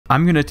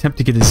I'm gonna attempt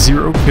to get a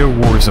 0-kill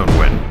Warzone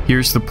win.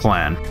 Here's the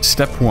plan.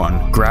 Step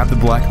 1, grab the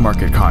black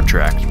market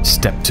contract.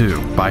 Step 2,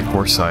 buy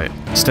foresight.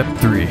 Step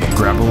 3,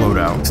 grab a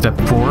loadout. Step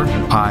 4,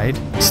 hide.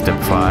 Step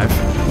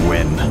 5,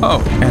 win.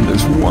 Oh, and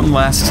there's one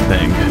last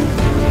thing.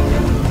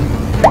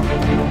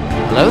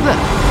 Hello there.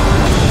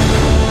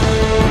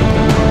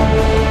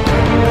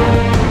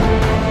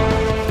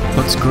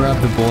 Let's grab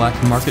the black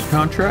market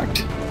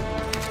contract.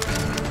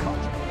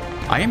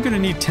 I am gonna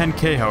need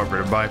 10k,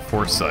 however, to buy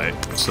foresight,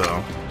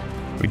 so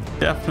we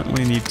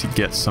definitely need to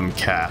get some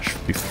cash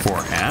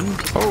beforehand.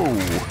 Oh,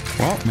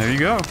 well, there you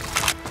go.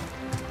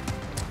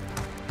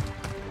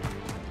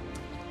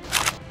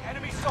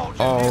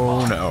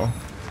 Oh no.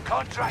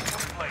 Contract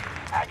complete.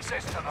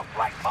 Access to the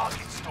black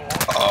market store.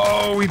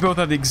 Oh, we both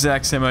have the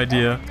exact same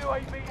idea.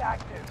 UAV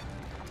active.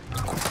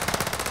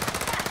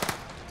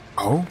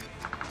 Oh.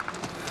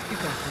 You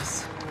got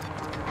this.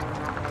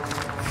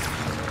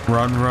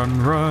 Run,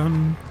 run,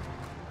 run.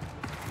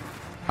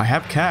 I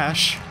have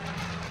cash.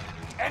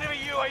 Enemy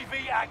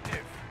UAV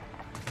active.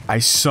 I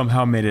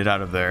somehow made it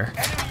out of there.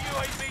 Enemy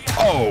UAV active.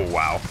 Oh,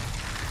 wow.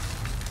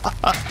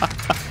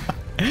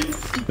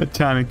 The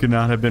timing could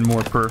not have been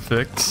more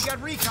perfect.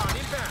 Got recon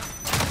inbound.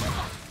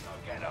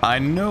 I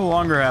no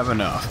longer have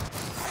enough.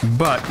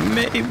 But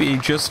maybe,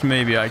 just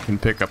maybe, I can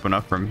pick up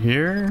enough from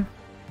here.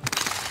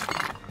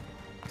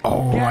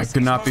 Oh, I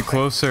could not be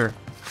closer.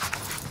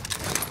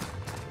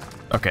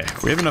 Okay,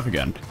 we have enough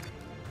again.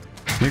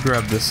 Let me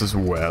grab this as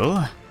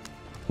well.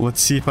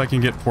 Let's see if I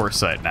can get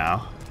foresight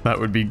now. That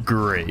would be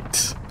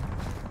great.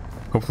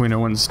 Hopefully no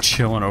one's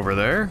chilling over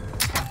there.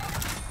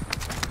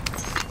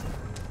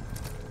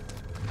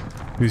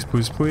 Please,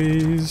 please,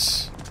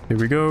 please. Here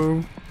we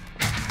go.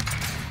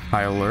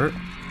 High alert.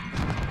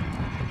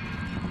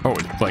 Oh,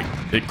 it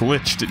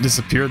glitched. It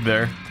disappeared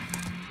there.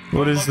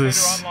 What is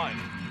this?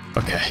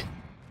 Okay.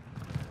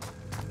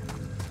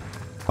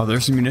 Oh,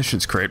 there's a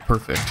munitions crate.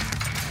 Perfect.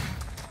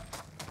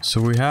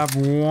 So we have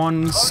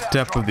one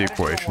step of the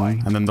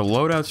equation, and then the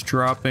loadout's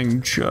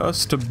dropping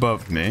just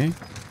above me.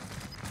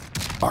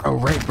 Oh, no,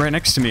 right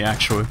next to me,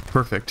 actually.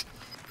 Perfect.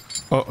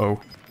 Uh-oh.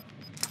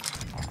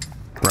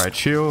 Right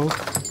shield.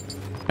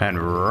 And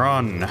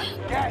run.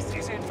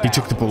 He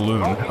took the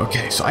balloon.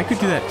 Okay, so I could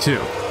do that too.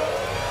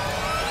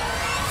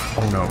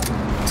 Oh no.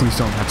 Please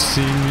don't have to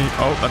see me.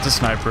 Oh, that's a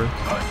sniper.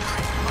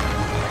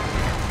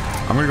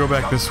 I'm gonna go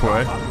back this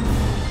way.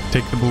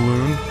 Take the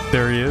balloon.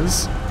 There he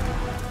is.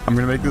 I'm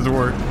gonna make this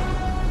work.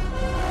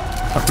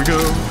 Up we go.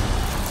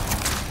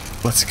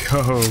 Let's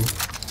go.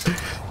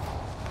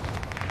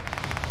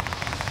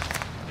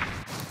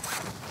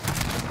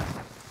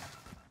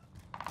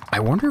 I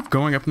wonder if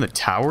going up in the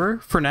tower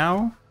for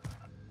now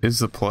is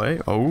the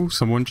play. Oh,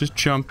 someone just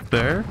jumped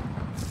there.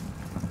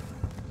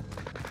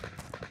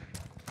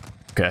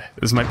 Okay,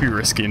 this might be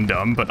risky and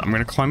dumb, but I'm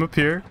gonna climb up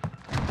here.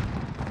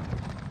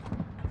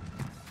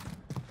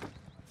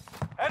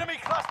 Enemy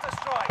cluster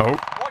strike. Oh.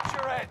 Watch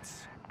your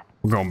heads.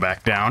 We're going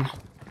back down.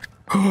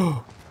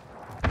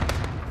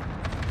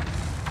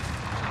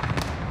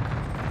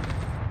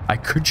 I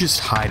could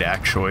just hide,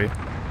 actually.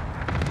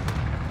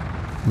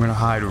 I'm gonna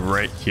hide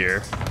right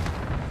here.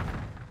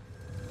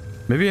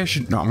 Maybe I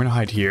should... No, I'm gonna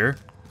hide here.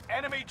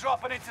 Enemy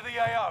dropping into the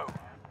AO.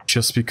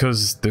 Just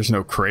because there's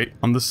no crate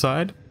on the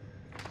side.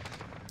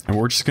 And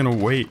we're just gonna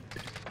wait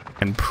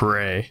and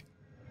pray.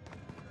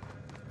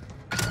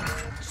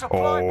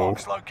 Supply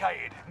box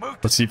located. Move to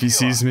Let's see if he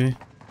secure. sees me.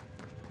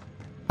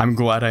 I'm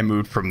glad I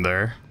moved from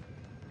there.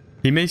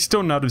 He may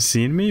still not have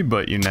seen me,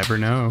 but you never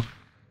know.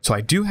 So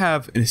I do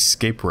have an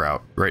escape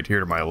route right here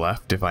to my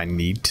left if I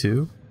need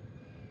to.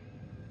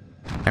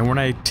 And when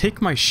I take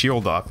my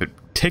shield off, it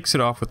takes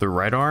it off with the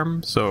right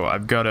arm, so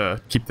I've got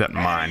to keep that in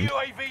mind.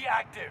 UAV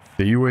active.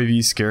 The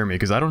UAVs scare me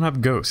because I don't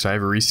have ghost, I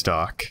have a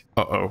restock.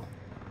 Uh-oh.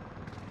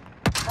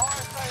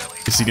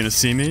 Is he gonna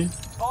see me?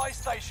 Buy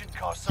station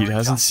costs. He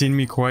hasn't seen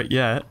me quite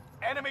yet.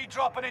 Enemy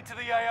dropping into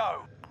the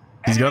AO.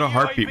 He's got a Enemy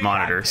heartbeat UAV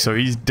monitor, active. so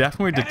he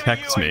definitely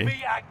detects Enemy me.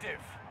 UAV active.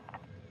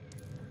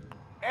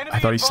 I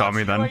thought he saw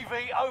me then.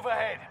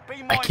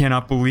 I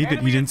cannot believe it,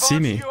 he didn't see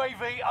me.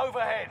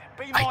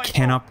 I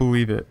cannot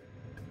believe it.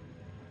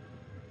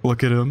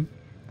 Look at him.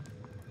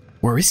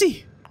 Where is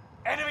he?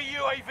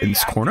 In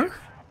this corner?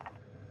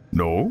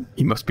 No,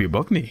 he must be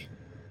above me.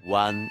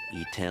 One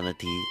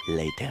eternity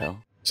later.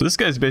 So this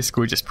guy's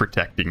basically just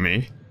protecting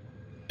me.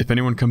 If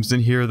anyone comes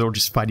in here, they'll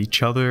just fight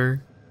each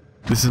other.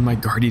 This is my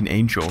guardian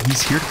angel.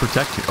 He's here to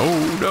protect me.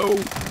 Oh, no.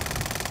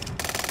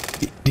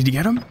 Did you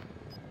get him?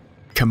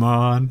 Come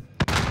on.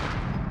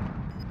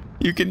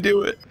 You can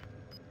do it.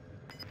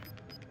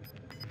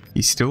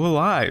 He's still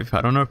alive.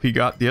 I don't know if he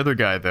got the other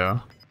guy,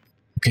 though.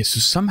 Okay,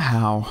 so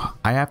somehow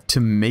I have to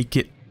make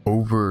it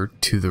over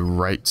to the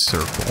right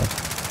circle.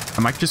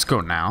 I might just go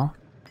now.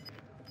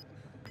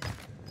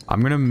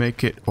 I'm gonna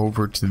make it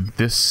over to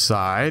this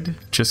side,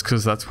 just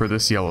because that's where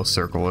this yellow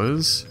circle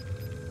is.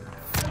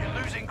 You're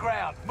losing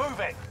ground. Move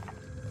it.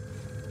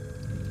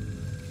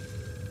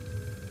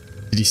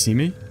 Did he see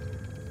me?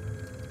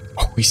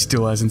 Oh, he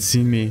still hasn't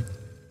seen me.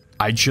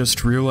 I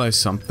just realized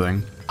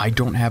something. I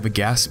don't have a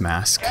gas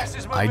mask.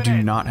 I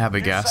do not have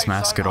a gas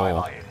mask at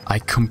all. I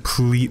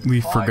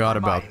completely forgot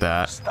about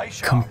that.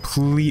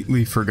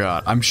 Completely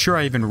forgot. I'm sure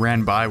I even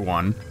ran by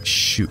one.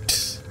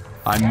 Shoot.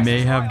 I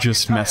may have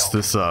just messed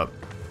this up.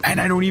 And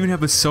I don't even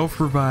have a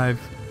self-revive.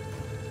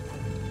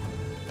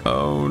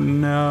 Oh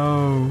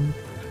no.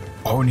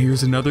 Oh, and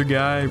here's another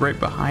guy right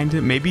behind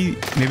him. Maybe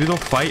they'll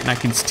fight and I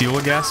can steal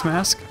a gas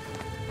mask.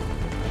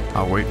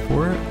 I'll wait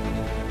for it.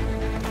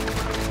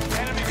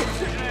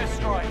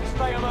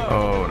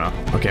 Oh no.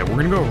 Okay, we're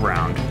gonna go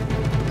around.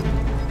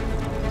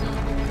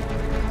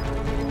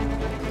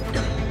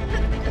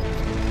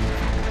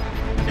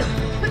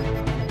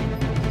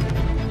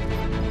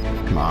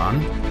 Come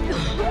on.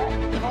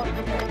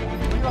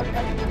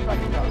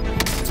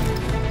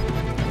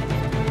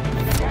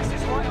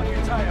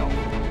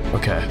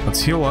 Okay,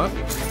 let's heal up.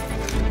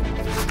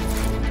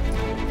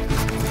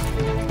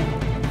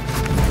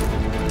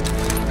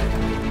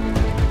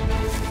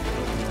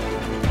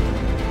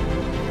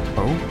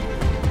 Oh.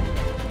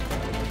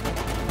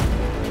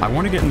 I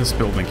want to get in this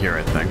building here,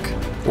 I think.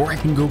 Or I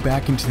can go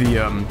back into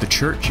the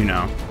church, you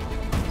know.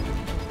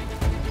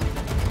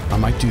 I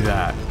might do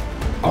that.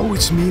 Oh,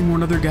 it's me and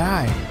one other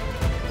guy.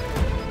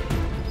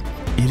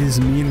 It is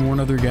me and one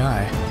other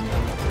guy.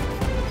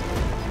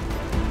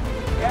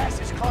 Gas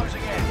is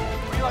closing in.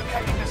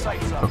 Relocating the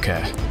safe zone.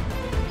 Okay.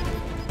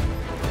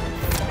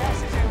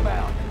 Gas is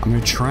inbound. I'm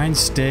gonna try and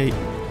stay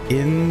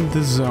in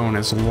the zone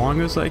as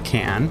long as I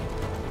can.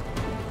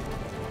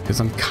 Because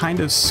I'm kind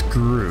of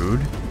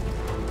screwed.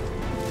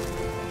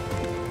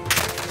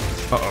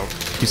 Uh-oh.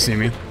 You see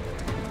me?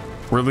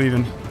 We're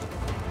leaving.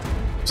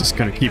 Just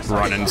gonna keep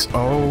running.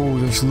 Oh,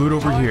 there's loot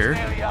over here.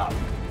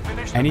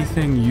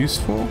 Anything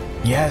useful?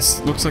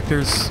 Yes, looks like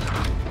there's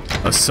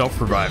a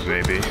self-revive,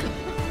 baby.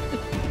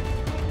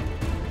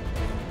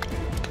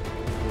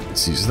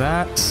 Let's use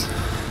that.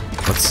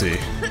 Let's see.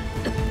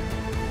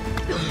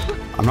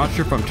 I'm not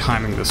sure if I'm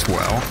timing this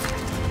well.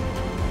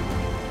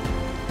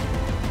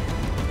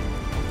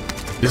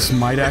 This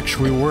might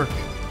actually work.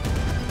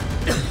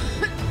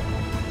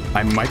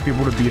 I might be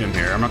able to beat him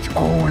here. I'm not sure.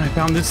 Oh, and I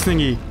found this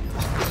thingy.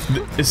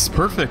 This is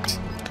perfect.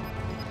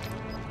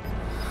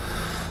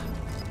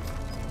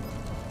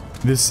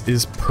 This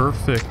is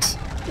perfect.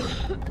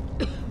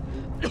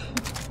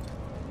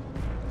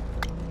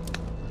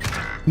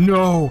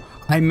 No,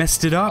 I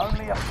messed it up.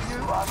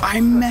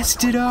 I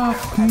messed it up.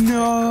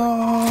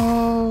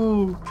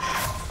 No.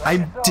 I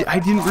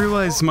didn't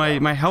realize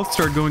my health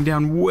started going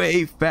down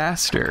way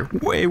faster.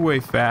 Way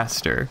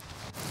faster.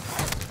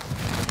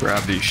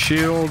 Grab these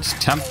shields.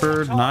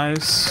 Tempered.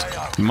 Nice.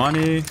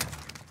 Money.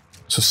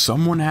 So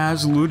someone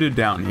has looted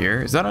down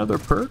here. Is that another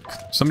perk?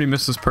 Somebody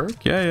missed this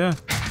perk? Yeah.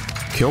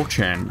 Kill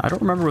chain. I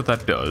don't remember what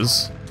that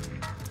does.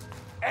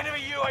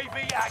 Enemy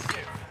UAV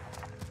active.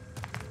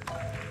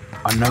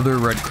 Another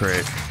red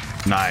crate.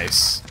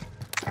 Nice.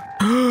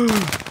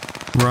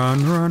 Run.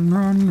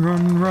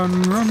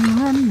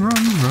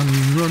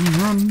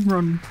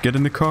 Get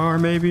in the car,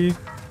 maybe.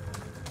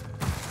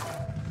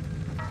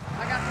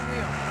 I got the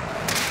wheel.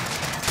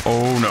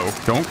 Oh no,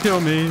 don't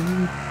kill me.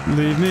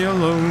 Leave me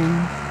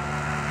alone.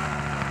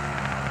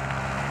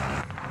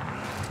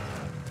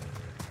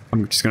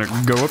 I'm just gonna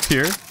go up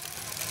here.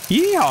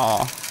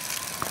 Yeah.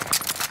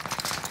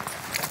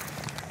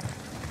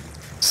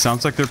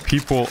 Sounds like there are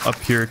people up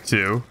here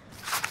too.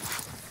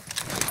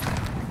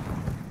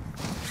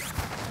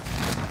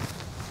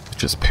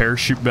 Just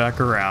parachute back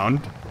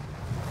around.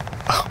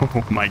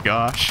 Oh my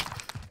gosh.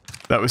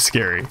 That was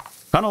scary.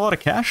 Found a lot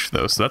of cash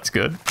though, so that's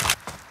good.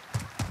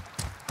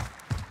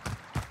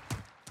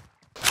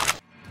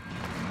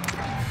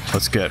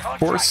 Let's get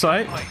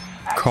foresight.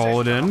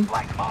 Call it in.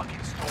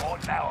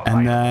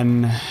 And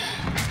then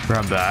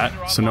grab that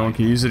so no one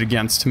can use it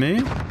against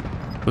me.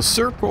 The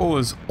circle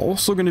is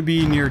also going to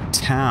be near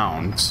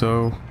town,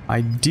 so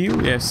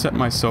ideally I set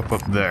myself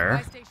up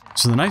there.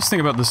 So the nice thing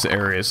about this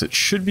area is it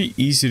should be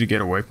easy to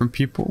get away from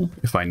people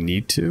if I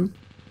need to.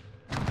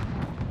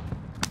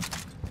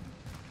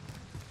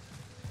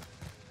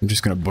 I'm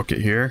just going to book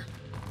it here.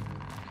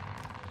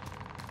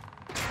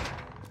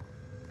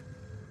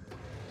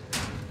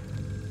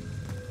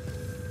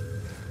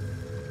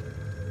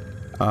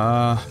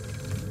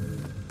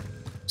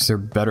 Is there a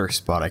better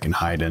spot I can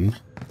hide in?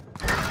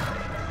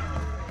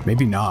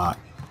 Maybe not.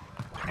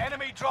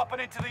 Enemy dropping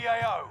into the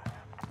AO.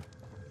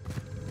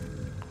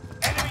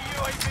 Enemy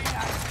UAV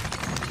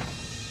active.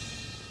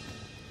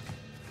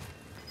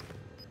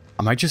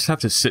 I might just have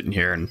to sit in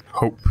here and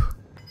hope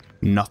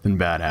nothing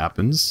bad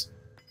happens.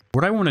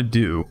 What I want to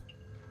do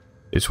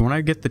is when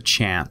I get the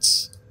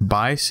chance,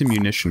 buy some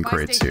munition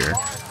crates here.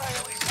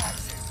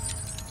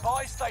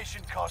 Buy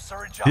station costs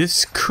are adjusted.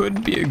 This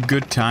could be a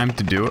good time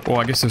to do it. Well,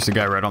 I guess there's a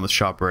guy right on the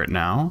shop right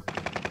now.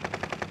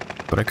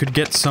 But I could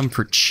get some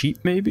for cheap,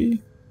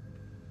 maybe?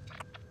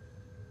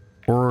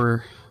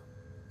 Or...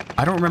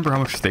 I don't remember how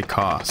much they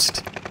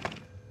cost.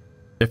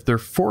 If they're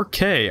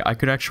 4K, I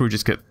could actually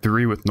just get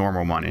 3 with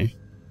normal money.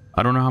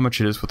 I don't know how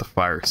much it is with a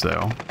fire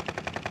sale.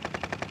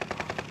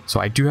 So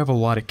I do have a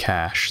lot of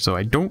cash, so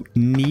I don't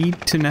need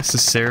to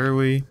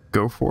necessarily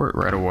go for it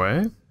right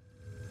away.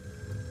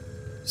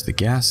 So the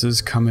gas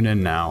is coming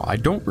in now. I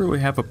don't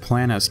really have a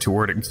plan as to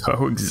where to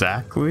go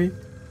exactly.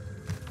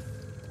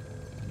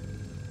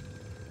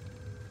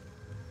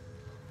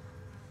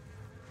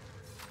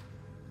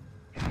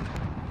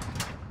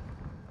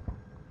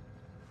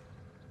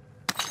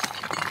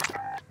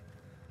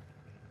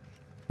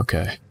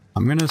 Okay,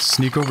 I'm gonna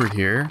sneak over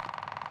here.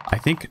 I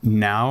think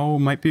now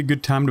might be a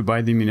good time to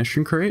buy the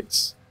munition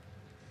crates.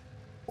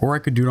 Or I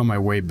could do it on my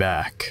way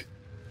back,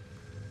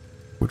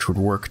 which would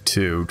work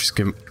too. Just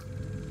give...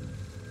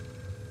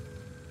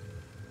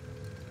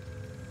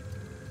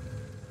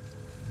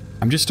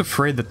 I'm just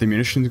afraid that the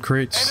munition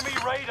crates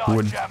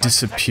would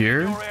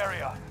disappear.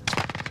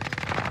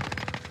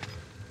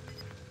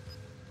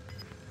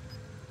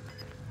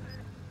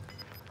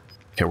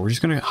 Okay, we're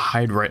just gonna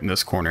hide right in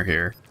this corner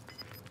here.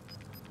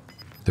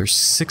 There's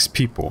 6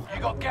 people.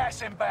 You got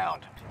gas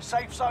inbound.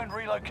 Safe zone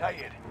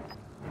relocated.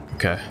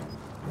 Okay.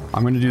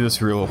 I'm gonna do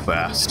this real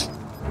fast.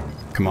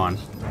 Come on.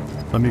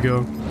 Let me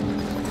go.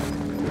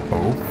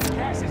 Oh.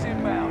 Gas is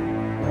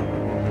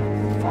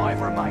inbound.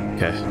 5 remain.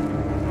 Okay.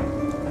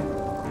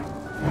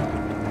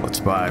 Let's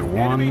buy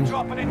 1,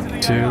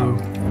 2,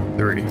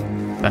 3.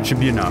 That should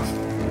be enough.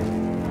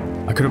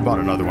 I could have bought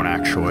another one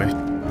actually.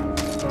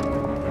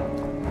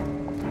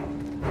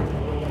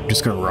 I'm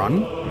just gonna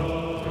run.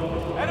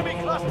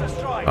 Enemy cluster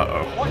strike.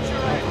 Uh-oh. Watch your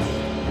heads.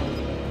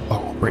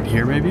 Oh, right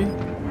here maybe? You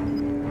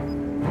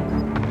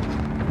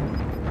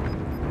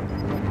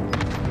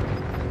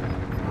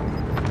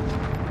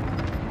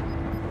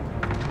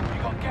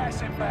got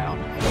gas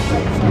inbound.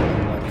 Safe zone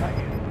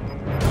relocated.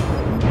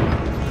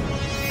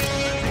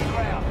 Losing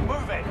ground.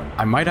 Move it.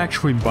 I might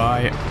actually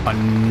buy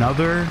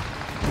another...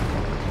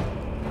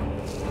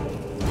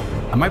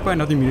 I might buy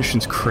another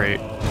munitions crate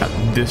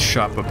at this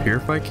shop up here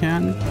if I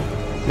can.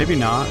 Maybe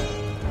not.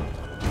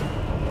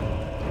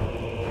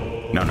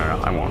 No,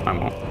 I won't. I'm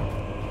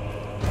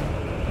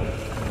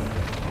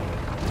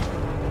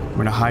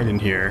gonna hide in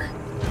here.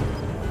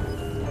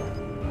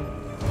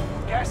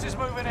 Gas is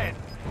moving in.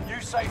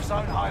 New safe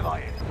zone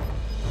highlighted.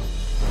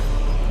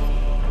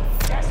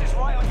 Gas is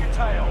right on your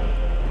tail.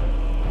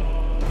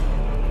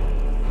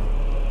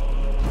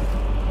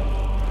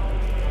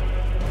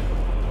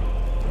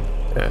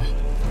 Okay.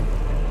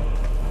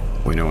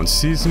 Hopefully no one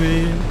sees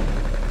me.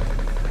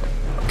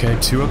 Okay,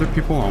 2 other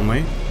people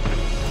only.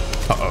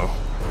 Uh-oh.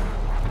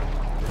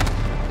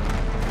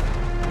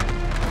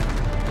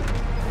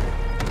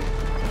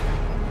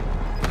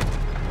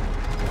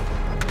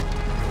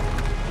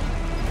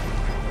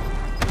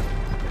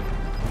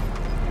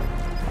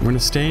 I'm gonna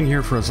stay in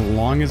here for as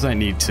long as I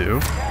need to.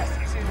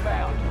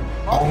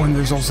 Oh, and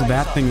there's also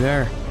that thing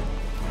there.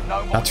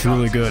 That's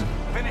really good.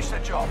 Finish the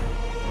job.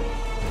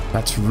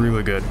 That's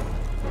really good.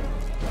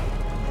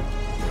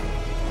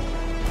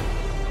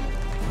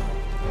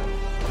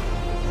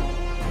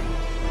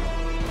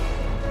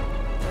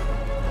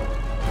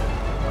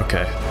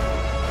 Okay.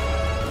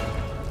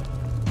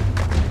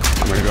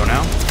 I'm gonna go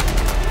now.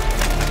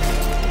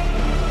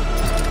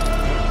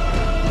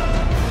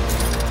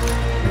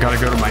 I gotta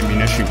go to my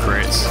munition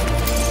crates.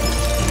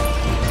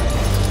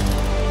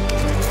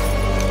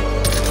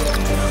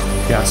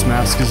 Gas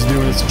mask is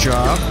doing its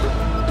job.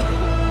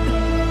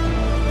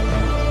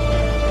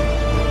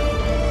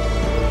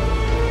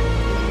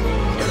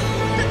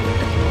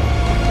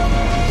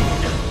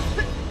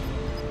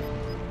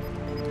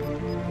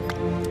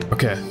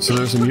 Okay, so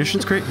there's a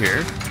munitions crate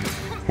here.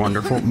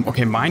 Wonderful.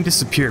 Okay, mine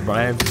disappeared, but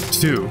I have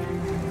 2,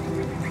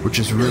 which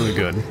is really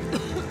good.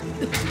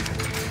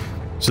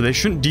 So they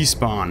shouldn't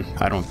despawn,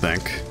 I don't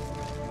think.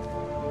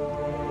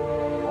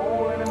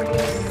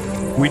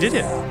 We did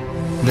it!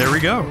 There we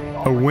go.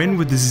 A win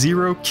with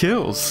 0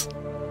 kills.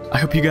 I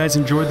hope you guys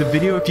enjoyed the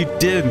video. If you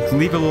did,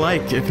 leave a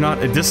like, if not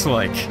a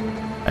dislike.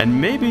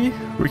 And maybe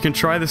we can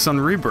try this on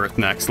Rebirth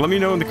next. Let me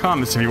know in the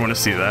comments if you want to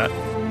see that.